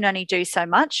I can only do so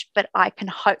much, but I can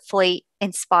hopefully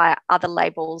inspire other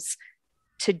labels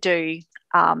to do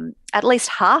at least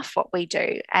half what we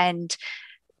do. And,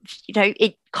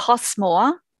 it costs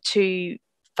more to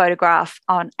photograph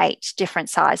on 8 different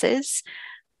sizes,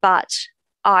 but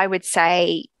I would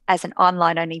say as an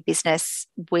online only business,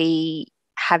 we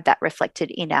have that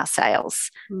reflected in our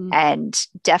sales and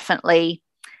definitely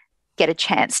get a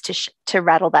chance to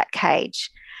rattle that cage.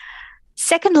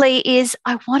 Secondly is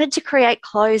I wanted to create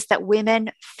clothes that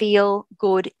women feel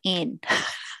good in.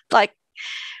 Like,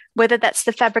 whether that's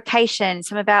the fabrication,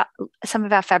 some of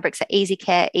our fabrics are easy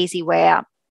care, easy wear,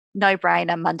 no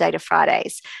brainer, Monday to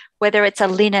Fridays. Whether it's a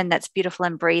linen that's beautiful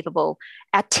and breathable.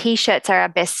 Our t-shirts are our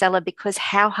best seller because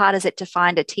how hard is it to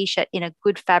find a t-shirt in a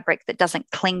good fabric that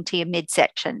doesn't cling to your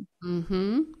midsection?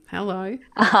 Mm-hmm. Hello.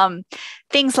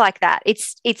 Things like that.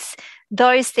 It's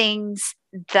those things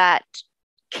that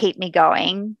keep me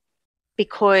going,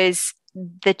 because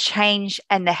the change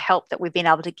and the help that we've been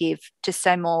able to give to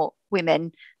so more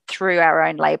women through our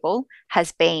own label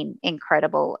has been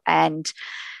incredible. And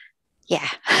yeah,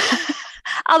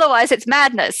 otherwise it's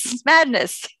madness. It's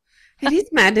madness. It is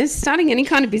madness. Starting any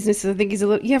kind of business, I think, is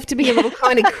you have to be a little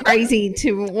kind of crazy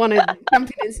to want to jump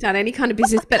in and start any kind of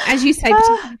business. But as you say,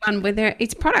 particularly one where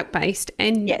it's product based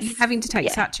and you're having to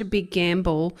take such a big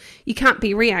gamble, you can't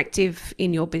be reactive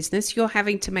in your business. You're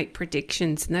having to make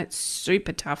predictions, and that's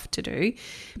super tough to do,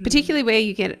 particularly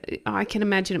where I can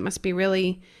imagine it must be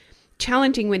really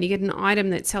challenging when you get an item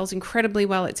that sells incredibly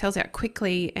well, it sells out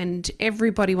quickly and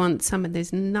everybody wants some, and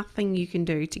there's nothing you can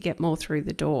do to get more through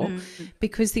the door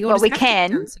because the orders have to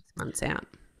be done 6 months out.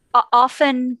 Not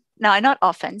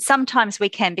often. Sometimes we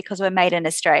can, because we're made in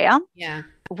Australia. Yeah.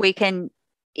 We can,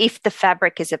 if the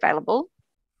fabric is available,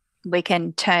 we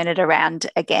can turn it around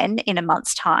again in a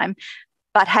month's time.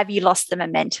 But have you lost the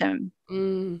momentum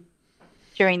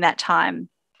during that time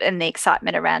and the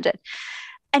excitement around it?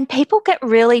 And people get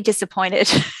really disappointed.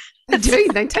 They do.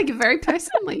 They take it very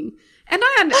personally. And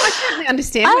I certainly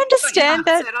understand. I understand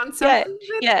that.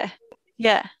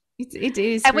 Yeah. It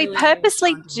is. And really we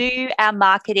purposely do our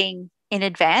marketing in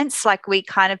advance. Like, we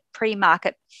kind of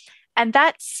pre-market. And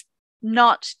that's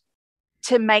not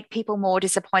to make people more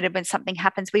disappointed when something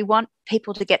happens. We want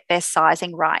people to get their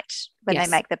sizing right when they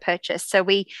make the purchase. So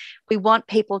we want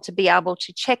people to be able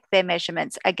to check their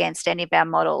measurements against any of our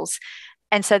models,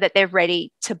 and so that they're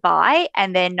ready to buy,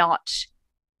 and they're not,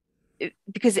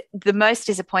 because the most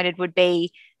disappointed would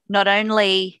be not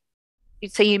only,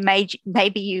 so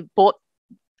maybe you bought,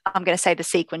 I'm going to say the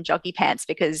sequin joggy pants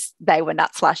because they were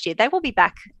nuts last year. They will be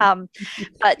back.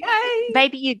 But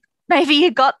maybe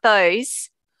you got those,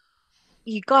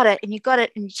 you got it and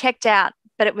you checked out,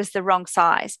 but it was the wrong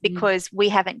size because we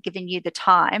haven't given you the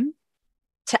time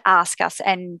to ask us.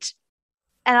 And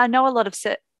I know a lot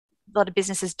of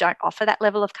businesses don't offer that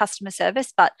level of customer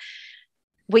service, but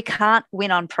we can't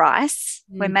win on price.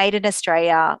 We're made in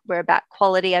Australia. We're about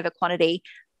quality over quantity,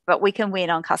 but we can win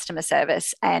on customer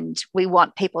service, and we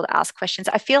want people to ask questions.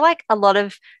 I feel like a lot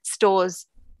of stores,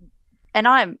 and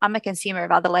I'm a consumer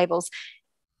of other labels,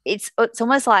 it's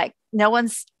almost like no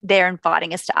one's there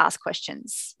inviting us to ask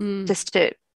questions just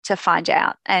to find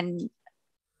out. And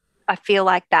I feel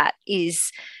like that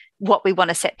is what we want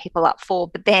to set people up for.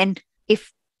 But then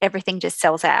if everything just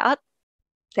sells out,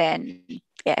 then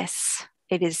yes,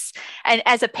 it is. And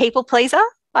as a people pleaser,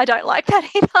 I don't like that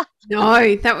either.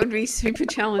 No, that would be super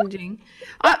challenging.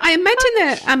 I imagine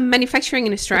that manufacturing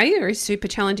in Australia is super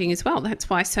challenging as well. That's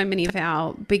why so many of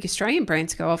our big Australian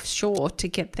brands go offshore to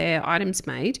get their items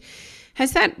made.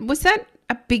 Was that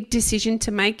a big decision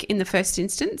to make in the first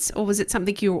instance, or was it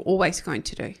something you were always going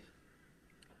to do?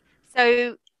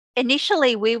 So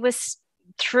initially we were,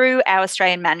 through our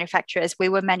Australian manufacturers, we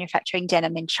were manufacturing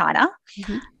denim in China.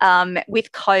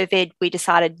 With COVID, we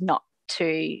decided not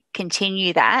to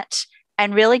continue that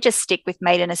and really just stick with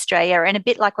made in Australia. And a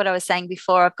bit like what I was saying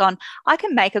before, I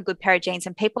can make a good pair of jeans,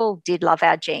 and people did love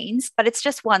our jeans, but it's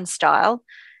just one style.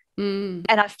 And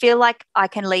I feel like I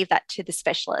can leave that to the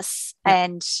specialists.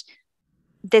 And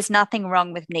there's nothing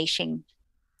wrong with niching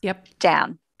Yep.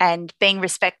 down and being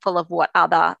respectful of what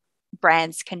other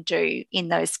brands can do in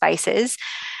those spaces.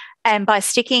 And by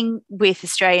sticking with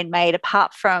Australian made,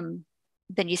 apart from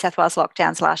the New South Wales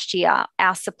lockdowns last year,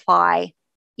 our supply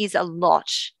is a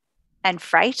lot, and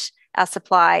freight, our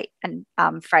supply and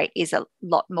freight is a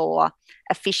lot more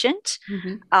efficient.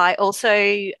 Mm-hmm. I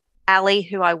also, Ali,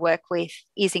 who I work with,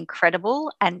 is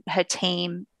incredible, and her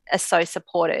team are so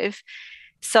supportive.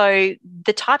 So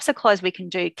the types of clothes we can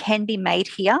do can be made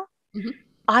here. Mm-hmm.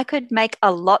 I could make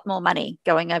a lot more money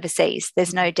going overseas.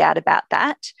 There's no doubt about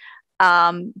that.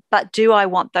 But do I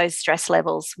want those stress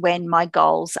levels when my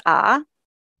goals are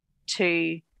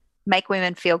to make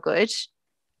women feel good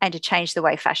and to change the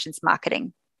way fashion's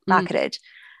marketed?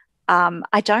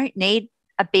 I don't need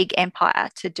a big empire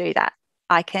to do that.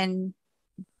 I can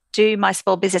do my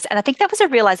small business. And I think that was a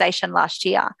realization last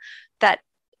year that,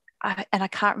 and I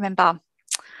can't remember,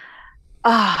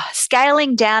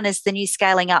 scaling down is the new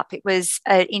scaling up. It was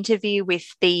an interview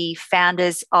with the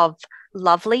founders of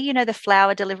Lovely, you know, the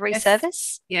flower delivery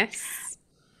service. Yes.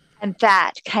 And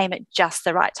that came at just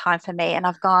the right time for me. And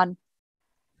I've gone,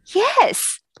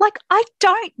 yes, like I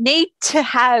don't need to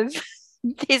have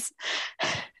this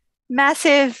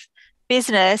massive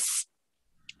business.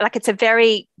 Like it's a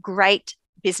very great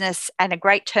business and a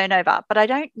great turnover, but I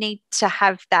don't need to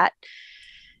have that.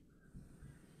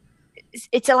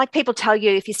 It's like people tell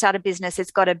you if you start a business,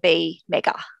 it's got to be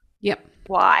mega. Yep.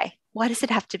 Why? Why does it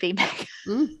have to be mega?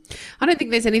 I don't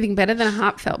think there's anything better than a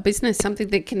heartfelt business, something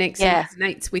that connects and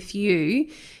resonates with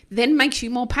you, then makes you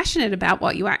more passionate about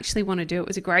what you actually want to do. It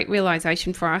was a great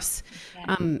realization for us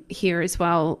here as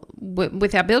well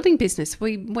with our building business.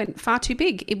 We went far too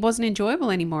big. It wasn't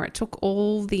enjoyable anymore. It took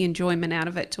all the enjoyment out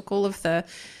of it, took all of the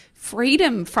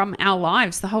freedom from our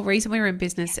lives, the whole reason we were in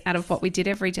business, out of what we did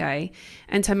every day.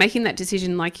 And so making that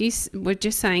decision, like you were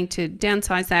just saying, to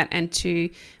downsize that and to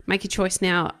make a choice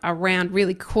now around,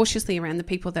 really cautiously around the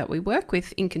people that we work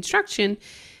with in construction,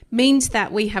 means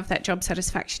that we have that job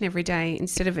satisfaction every day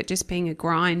instead of it just being a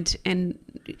grind. And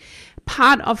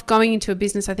part of going into a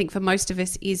business, I think for most of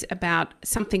us, is about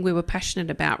something we were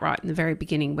passionate about right in the very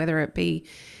beginning, whether it be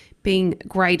being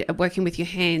great at working with your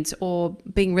hands or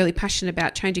being really passionate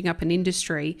about changing up an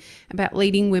industry, about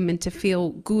leading women to feel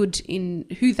good in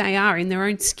who they are, in their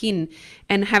own skin,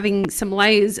 and having some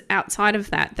layers outside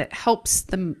of that helps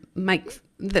them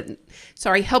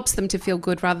helps them to feel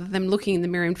good rather than looking in the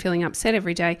mirror and feeling upset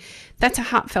every day. That's a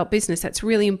heartfelt business. That's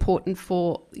really important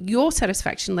for your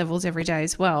satisfaction levels every day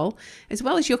as well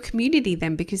as your community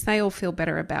then, because they all feel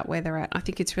better about where they're at. I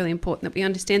think it's really important that we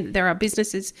understand that there are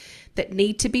businesses that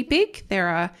need to be big. There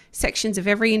are sections of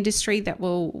every industry that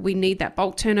we need that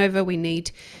bulk turnover. We need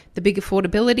the big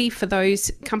affordability for those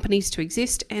companies to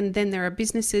exist. And then there are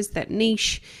businesses that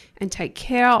niche and take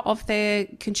care of their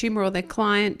consumer or their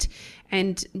client,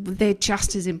 and they're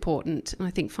just as important. And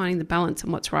I think finding the balance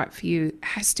and what's right for you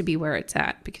has to be where it's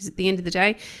at, because at the end of the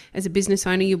day, as a business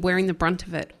owner, you're wearing the brunt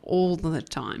of it all the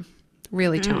time.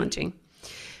 Really challenging.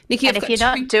 Nikki, and if you're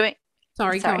not doing, go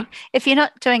on. If you're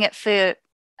not doing it for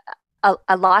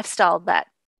a lifestyle that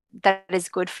is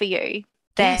good for you,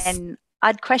 then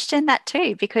I'd question that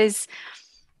too, because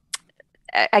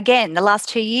again, the last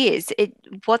 2 years,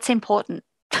 what's important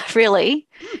really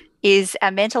is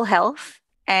our mental health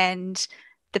and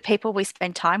the people we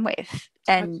spend time with.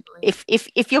 And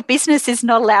if your business is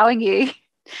not allowing you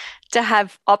to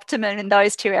have optimum in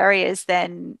those two areas,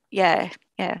 then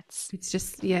it's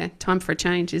just time for a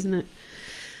change, isn't it?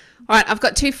 All right, I've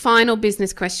got 2 final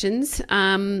business questions.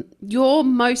 Your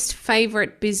most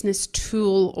favorite business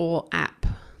tool or app?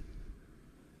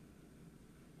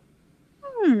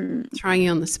 Throwing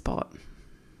you on the spot.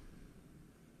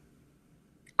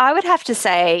 I would have to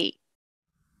say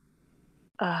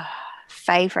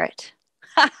favorite.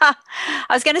 I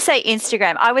was going to say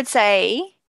Instagram. I would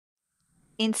say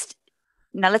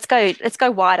no, let's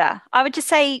go wider. I would just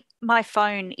say my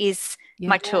phone is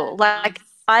my tool. Like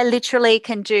I literally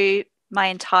can do my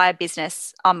entire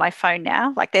business on my phone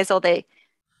now. Like there's all the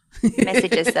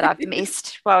messages that I've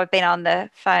missed while I've been on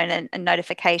the phone and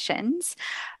notifications.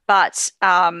 But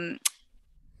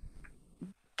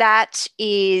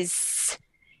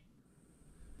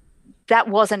that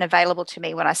wasn't available to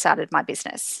me when I started my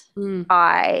business.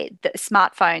 The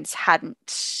smartphones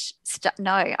hadn't.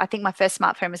 I think my first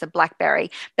smartphone was a BlackBerry.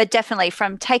 But definitely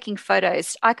from taking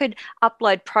photos, I could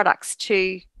upload products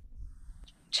to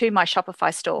my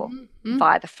Shopify store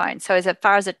via the phone. So as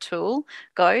far as a tool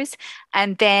goes,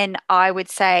 and then I would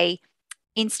say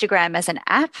Instagram as an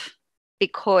app,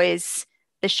 because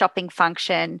the shopping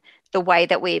function, the way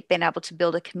that we've been able to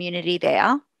build a community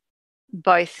there,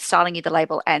 both Styling You the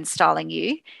label and Styling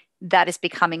You, that has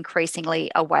become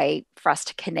increasingly a way for us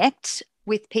to connect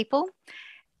with people.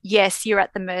 Yes, you're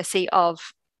at the mercy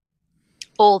of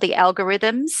all the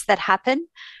algorithms that happen,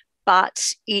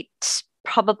 but it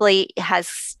probably has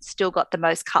still got the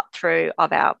most cut through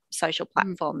of our social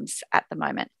platforms at the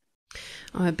moment.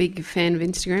 I'm a big fan of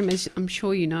Instagram, as I'm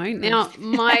sure you know. Now,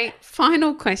 my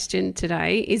final question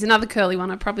today is another curly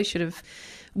one. I probably should have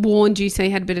warned you so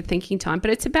you had a bit of thinking time, but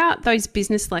it's about those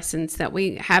business lessons that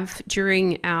we have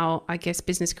during our, I guess,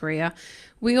 business career.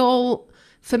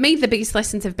 For me, the biggest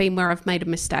lessons have been where I've made a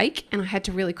mistake and I had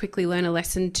to really quickly learn a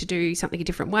lesson to do something a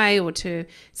different way or to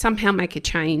somehow make a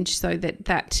change so that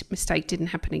that mistake didn't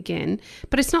happen again.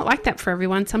 But it's not like that for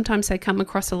everyone. Sometimes they come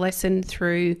across a lesson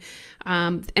through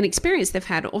an experience they've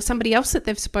had or somebody else that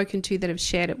they've spoken to that have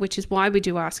shared it, which is why we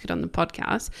do ask it on the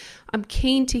podcast. I'm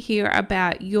keen to hear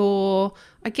about your,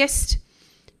 I guess,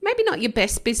 maybe not your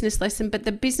best business lesson, but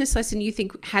the business lesson you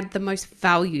think had the most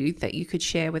value that you could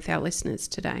share with our listeners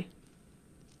today.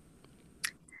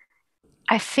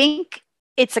 I think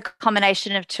it's a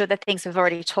combination of two of the things we've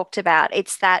already talked about.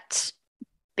 It's that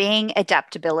being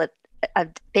adaptable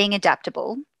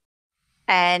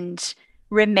and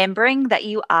remembering that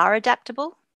you are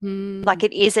adaptable. Like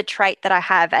it is a trait that I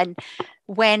have. And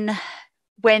when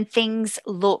things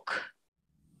look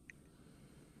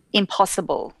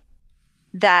impossible,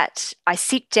 that I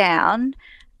sit down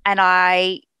and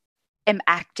I am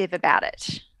active about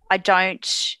it. I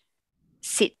don't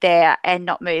sit there and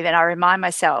not move. And I remind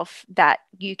myself that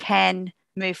you can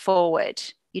move forward.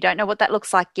 You don't know what that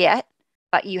looks like yet,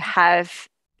 but you have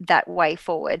that way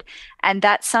forward. And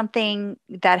that's something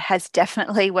that has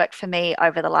definitely worked for me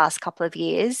over the last couple of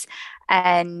years.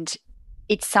 And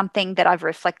it's something that I've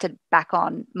reflected back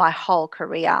on my whole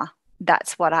career.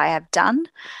 That's what I have done.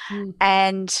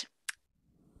 And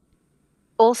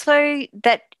also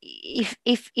that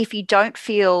if you don't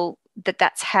feel that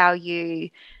that's how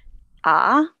you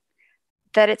are,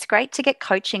 that it's great to get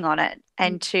coaching on it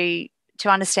and to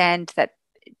understand that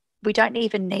we don't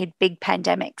even need big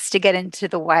pandemics to get into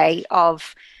the way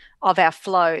of our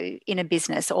flow in a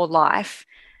business or life,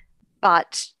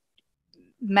 but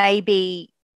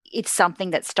maybe it's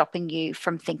something that's stopping you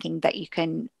from thinking that you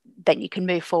can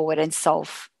move forward and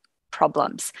solve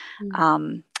problems.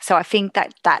 So I think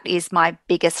that is my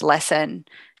biggest lesson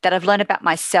that I've learned about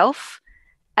myself,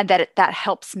 and that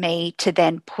helps me to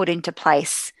then put into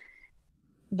place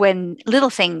when little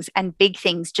things and big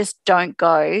things just don't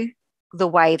go the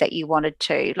way that you wanted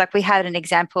to. Like we had an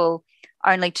example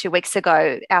only 2 weeks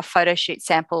ago, our photo shoot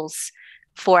samples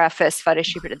for our first photo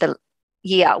shoot of the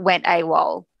year went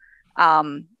AWOL.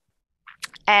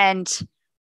 And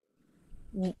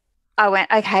I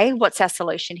went, okay, what's our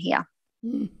solution here?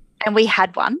 And we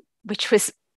had one, which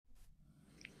was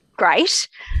great.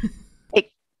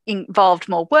 Involved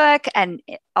more work and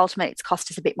ultimately it's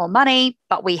cost us a bit more money,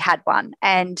 but we had one.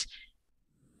 And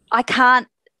I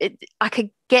could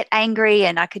get angry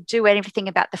and I could do anything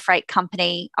about the freight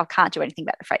company. I can't do anything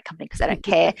about the freight company because I don't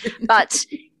care. But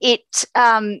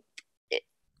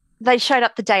they showed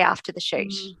up the day after the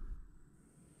shoot.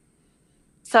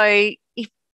 So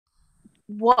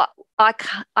I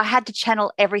had to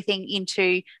channel everything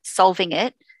into solving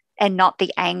it and not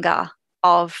the anger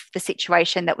of the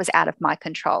situation that was out of my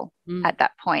control at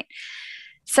that point.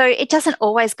 So it doesn't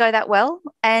always go that well.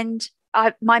 And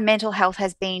my mental health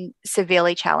has been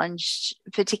severely challenged,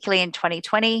 particularly in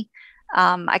 2020.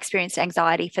 I experienced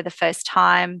anxiety for the first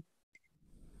time,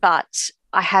 but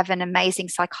I have an amazing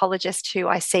psychologist who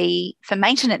I see for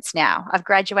maintenance now. I've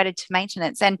graduated to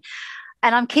maintenance and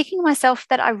I'm kicking myself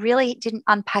that I really didn't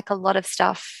unpack a lot of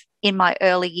stuff in my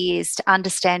early years to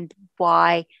understand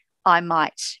why I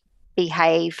might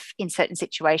behave in certain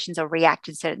situations or react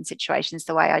in certain situations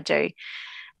the way I do.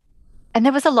 And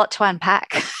there was a lot to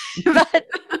unpack. but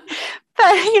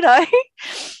you know,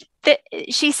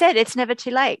 she said it's never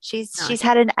too late. She's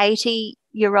had an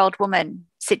 80-year-old woman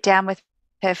sit down with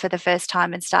her for the first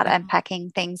time and start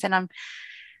unpacking things. And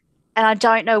I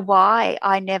don't know why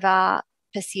I never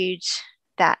pursued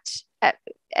that.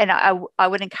 And I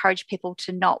would encourage people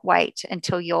to not wait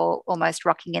until you're almost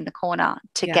rocking in the corner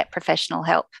to get professional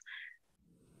help.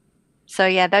 So,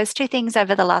 yeah, those two things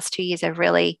over the last 2 years have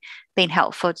really been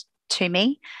helpful to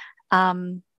me.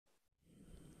 I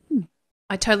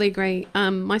totally agree.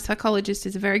 My psychologist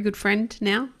is a very good friend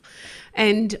now.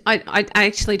 And I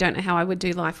actually don't know how I would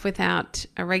do life without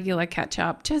a regular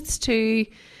catch-up just to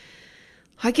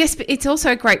I guess it's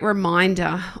also a great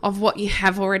reminder of what you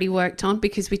have already worked on,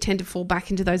 because we tend to fall back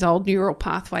into those old neural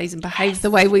pathways and behave the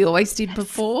way we always did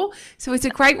before. So it's a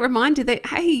great reminder that,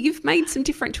 hey, you've made some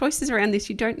different choices around this.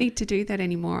 You don't need to do that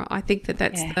anymore. I think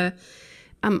that's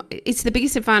it's the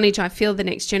biggest advantage I feel the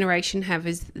next generation have,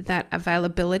 is that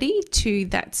availability to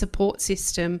that support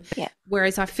system. Yeah.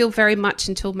 Whereas I feel very much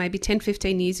until maybe 10,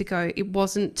 15 years ago, it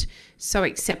wasn't so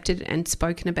accepted and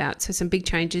spoken about. So some big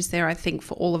changes there, I think,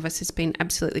 for all of us has been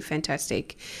absolutely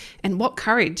fantastic. And what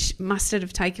courage must it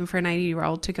have taken for an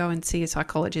 80-year-old to go and see a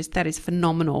psychologist? That is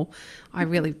phenomenal.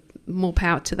 More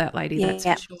power to that lady. Yeah, that's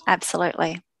for sure.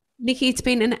 Absolutely. Nikki, it's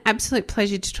been an absolute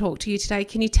pleasure to talk to you today.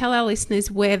 Can you tell our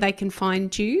listeners where they can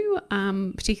find you,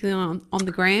 particularly on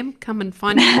the gram? Come and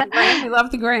find us on the gram. We love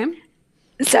the gram.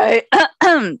 So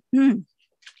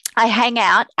I hang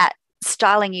out at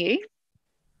Styling You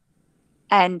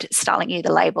and Styling You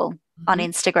the label on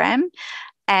Instagram,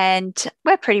 and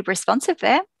we're pretty responsive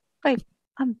there.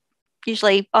 I'm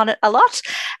usually on it a lot.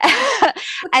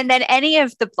 And then any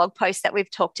of the blog posts that we've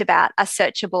talked about are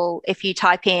searchable if you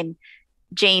type in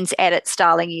Jeans Edit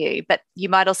Styling You, but you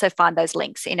might also find those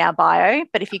links in our bio.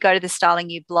 But if you go to the Styling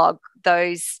You blog,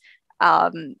 those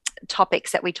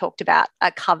topics that we talked about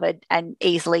are covered and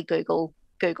easily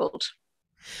Googled.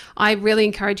 I really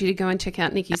encourage you to go and check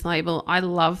out Nikki's label. I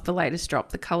love the latest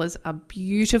drop. The colours are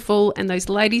beautiful. And those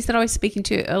ladies that I was speaking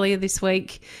to earlier this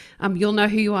week, you'll know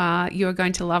who you are. You are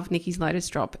going to love Nikki's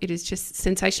latest drop. It is just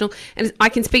sensational. And I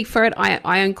can speak for it.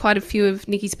 I own quite a few of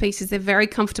Nikki's pieces. They're very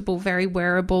comfortable, very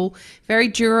wearable, very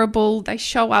durable. They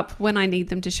show up when I need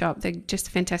them to show up. They're just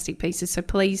fantastic pieces. So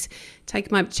please take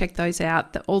a moment to check those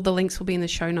out. All the links will be in the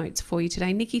show notes for you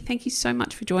today. Nikki, thank you so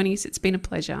much for joining us. It's been a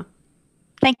pleasure.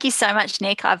 Thank you so much,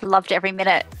 Nick. I've loved every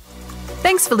minute.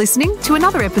 Thanks for listening to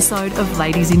another episode of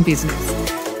Ladies in Business.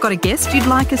 Got a guest you'd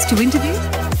like us to interview?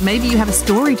 Maybe you have a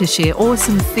story to share or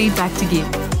some feedback to give.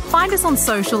 Find us on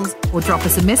socials or drop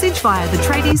us a message via the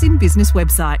Tradies in Business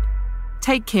website.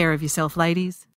 Take care of yourself, ladies.